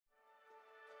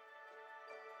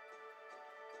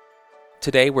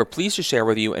Today, we're pleased to share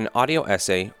with you an audio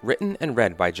essay written and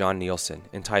read by Jon Nielson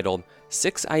entitled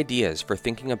 6 Ideas for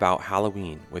Thinking About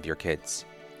Halloween with Your Kids.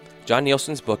 Jon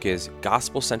Nielson's book is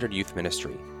Gospel-Centered Youth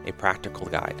Ministry, a Practical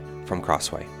Guide from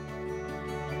Crossway.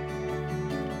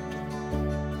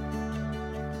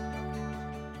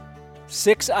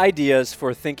 Six Ideas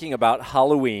for Thinking About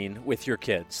Halloween with Your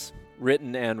Kids,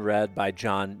 written and read by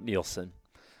Jon Nielson.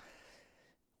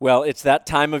 Well, it's that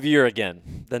time of year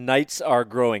again. The nights are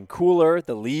growing cooler,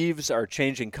 the leaves are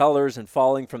changing colors and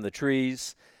falling from the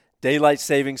trees. Daylight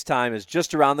savings time is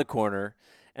just around the corner,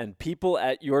 and people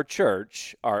at your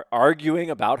church are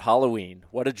arguing about Halloween.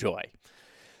 What a joy.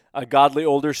 A godly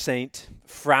older saint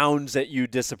frowns at you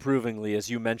disapprovingly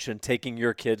as you mention taking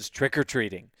your kids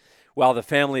trick-or-treating, while the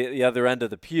family at the other end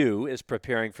of the pew is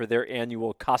preparing for their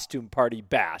annual costume party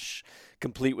bash,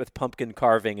 complete with pumpkin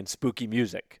carving and spooky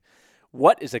music.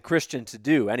 What is a Christian to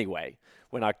do, anyway,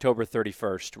 when October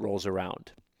 31st rolls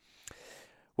around?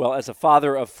 Well, as a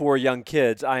father of 4 young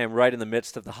kids, I am right in the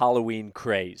midst of the Halloween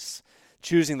craze.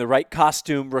 Choosing the right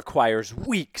costume requires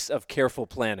weeks of careful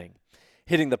planning.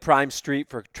 Hitting the prime street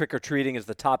for trick-or-treating is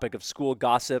the topic of school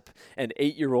gossip and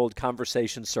 8-year-old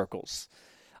conversation circles.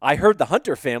 I heard the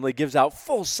Hunter family gives out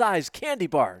full-size candy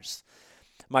bars.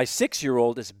 My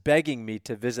 6-year-old is begging me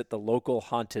to visit the local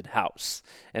haunted house,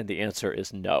 and the answer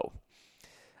is no.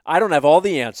 I don't have all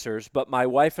the answers, but my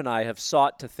wife and I have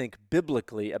sought to think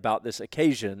biblically about this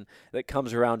occasion that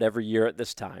comes around every year at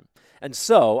this time. And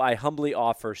so I humbly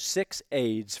offer 6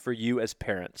 aids for you as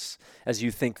parents as you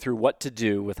think through what to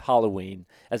do with Halloween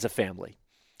as a family.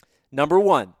 Number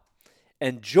 1,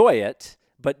 enjoy it,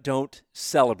 but don't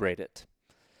celebrate it.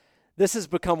 This has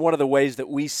become one of the ways that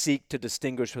we seek to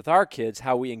distinguish with our kids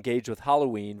how we engage with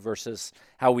Halloween versus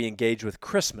how we engage with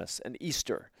Christmas and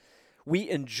Easter.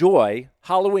 We enjoy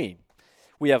Halloween.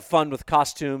 We have fun with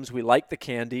costumes, we like the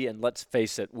candy, and let's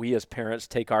face it, we as parents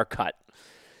take our cut.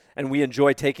 And we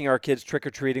enjoy taking our kids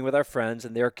trick-or-treating with our friends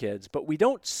and their kids, but we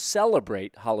don't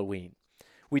celebrate Halloween.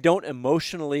 We don't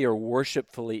emotionally or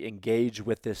worshipfully engage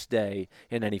with this day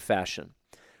in any fashion.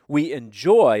 We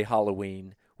enjoy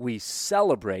Halloween, we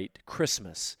celebrate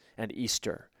Christmas and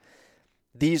Easter.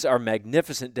 These are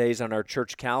magnificent days on our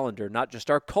church calendar, not just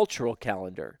our cultural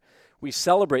calendar. We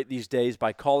celebrate these days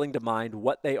by calling to mind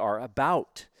what they are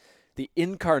about, the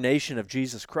incarnation of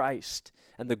Jesus Christ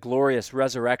and the glorious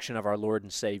resurrection of our Lord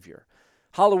and Savior.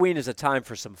 Halloween is a time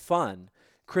for some fun.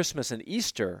 Christmas and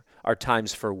Easter are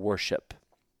times for worship.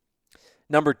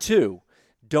 Number 2,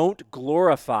 don't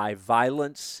glorify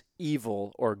violence,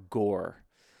 evil, or gore.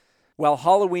 While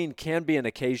Halloween can be an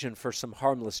occasion for some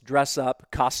harmless dress-up,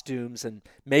 costumes, and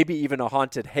maybe even a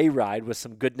haunted hayride with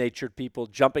some good-natured people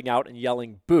jumping out and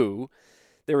yelling boo,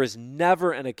 there is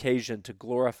never an occasion to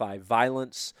glorify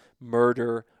violence,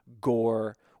 murder,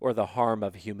 gore, or the harm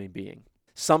of a human being.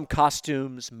 Some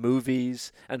costumes,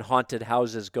 movies, and haunted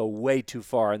houses go way too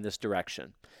far in this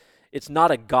direction. It's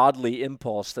not a godly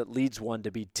impulse that leads one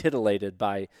to be titillated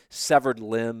by severed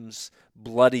limbs,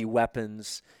 bloody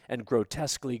weapons, and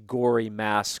grotesquely gory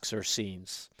masks or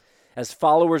scenes. As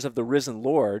followers of the risen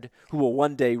Lord, who will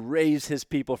one day raise his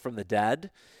people from the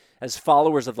dead, as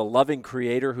followers of the loving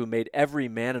Creator who made every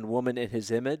man and woman in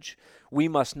his image, we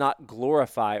must not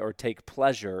glorify or take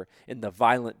pleasure in the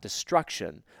violent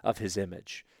destruction of his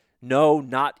image. No,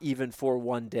 not even for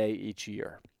one day each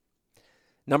year.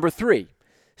 Number 3,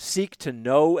 seek to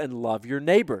know and love your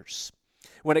neighbors.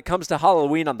 When it comes to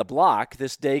Halloween on the block,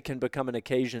 this day can become an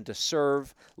occasion to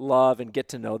serve, love, and get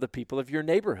to know the people of your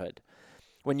neighborhood.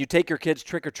 When you take your kids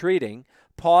trick-or-treating,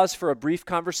 pause for a brief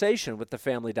conversation with the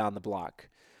family down the block.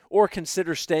 Or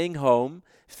consider staying home,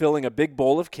 filling a big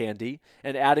bowl of candy,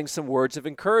 and adding some words of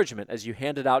encouragement as you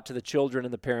hand it out to the children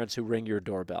and the parents who ring your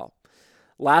doorbell.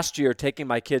 Last year, taking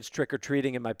my kids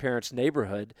trick-or-treating in my parents'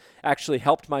 neighborhood actually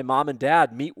helped my mom and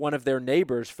dad meet one of their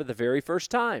neighbors for the very first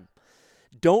time.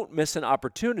 Don't miss an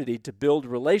opportunity to build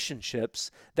relationships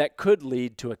that could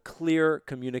lead to a clear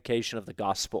communication of the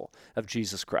gospel of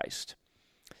Jesus Christ.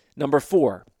 Number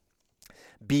 4,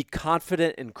 be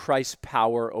confident in Christ's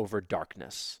power over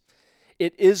darkness.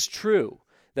 It is true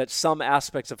that some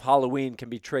aspects of Halloween can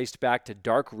be traced back to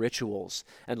dark rituals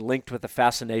and linked with a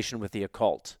fascination with the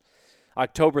occult.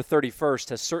 October 31st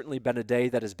has certainly been a day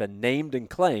that has been named and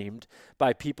claimed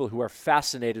by people who are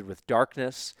fascinated with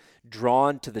darkness,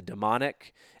 drawn to the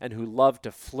demonic, and who love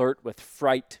to flirt with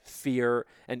fright, fear,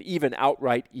 and even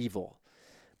outright evil.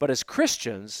 But as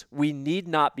Christians, we need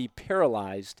not be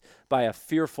paralyzed by a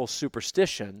fearful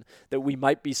superstition that we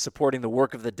might be supporting the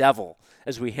work of the devil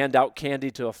as we hand out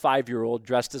candy to a 5-year-old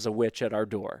dressed as a witch at our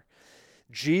door.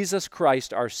 Jesus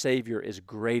Christ, our Savior, is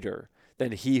greater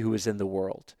than he who is in the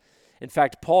world. In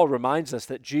fact, Paul reminds us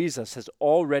that Jesus has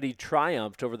already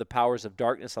triumphed over the powers of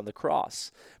darkness on the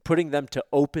cross, putting them to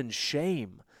open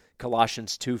shame,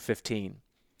 Colossians 2:15.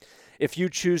 If you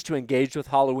choose to engage with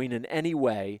Halloween in any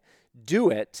way, do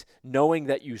it knowing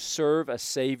that you serve a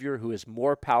Savior who is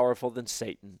more powerful than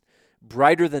Satan,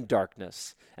 brighter than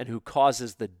darkness, and who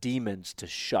causes the demons to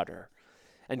shudder.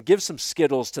 And give some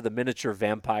Skittles to the miniature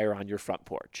vampire on your front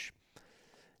porch.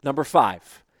 Number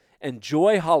 5,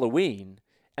 enjoy Halloween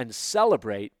and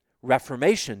celebrate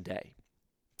Reformation Day.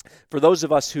 For those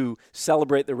of us who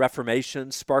celebrate the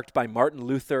Reformation sparked by Martin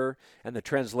Luther and the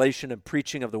translation and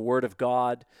preaching of the Word of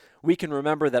God, we can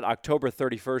remember that October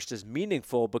 31st is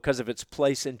meaningful because of its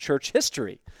place in church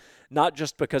history, not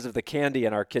just because of the candy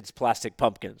in our kids' plastic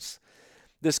pumpkins.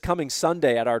 This coming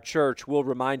Sunday at our church, we'll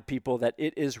remind people that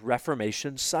it is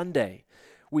Reformation Sunday.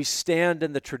 We stand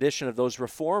in the tradition of those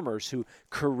reformers who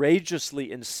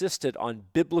courageously insisted on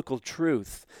biblical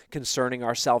truth concerning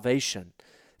our salvation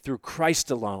through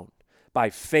Christ alone, by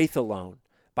faith alone,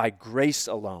 by grace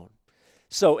alone.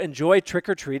 So enjoy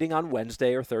trick-or-treating on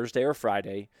Wednesday or Thursday or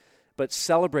Friday, but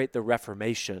celebrate the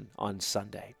Reformation on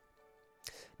Sunday.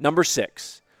 Number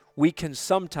 6, we can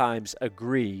sometimes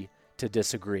agree to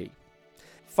disagree.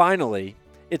 Finally,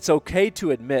 it's okay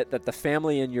to admit that the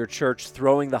family in your church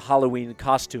throwing the Halloween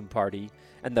costume party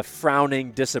and the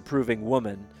frowning, disapproving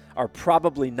woman are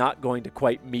probably not going to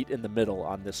quite meet in the middle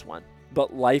on this one.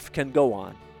 But life can go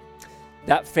on.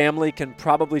 That family can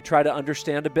probably try to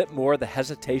understand a bit more the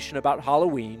hesitation about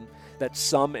Halloween that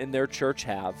some in their church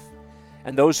have.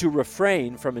 And those who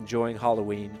refrain from enjoying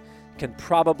Halloween can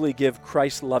probably give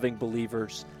Christ-loving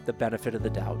believers the benefit of the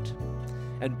doubt.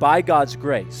 And by God's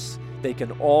grace, they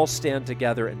can all stand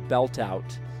together and belt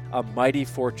out, "A Mighty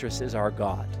Fortress is Our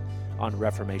God," on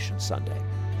Reformation Sunday.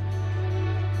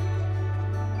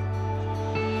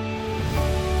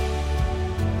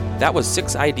 That was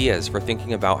 6 ideas for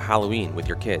thinking about Halloween with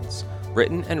your kids,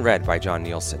 written and read by Jon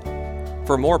Nielson.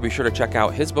 For more, be sure to check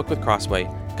out his book with Crossway,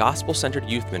 Gospel-Centered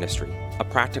Youth Ministry, A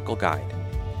Practical Guide.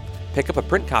 Pick up a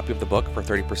print copy of the book for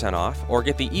 30% off, or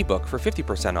get the ebook for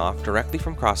 50% off directly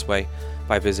from Crossway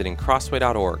by visiting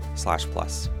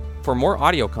crossway.org/plus. For more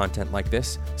audio content like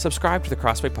this, subscribe to the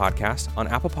Crossway Podcast on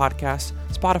Apple Podcasts,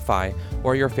 Spotify,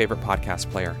 or your favorite podcast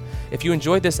player. If you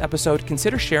enjoyed this episode,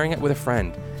 consider sharing it with a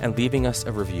friend and leaving us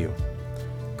a review.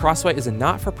 Crossway is a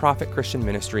not-for-profit Christian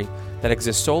ministry that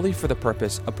exists solely for the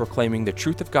purpose of proclaiming the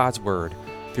truth of God's Word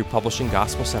through publishing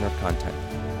gospel-centered content.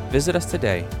 Visit us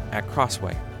today at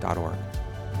crossway.org.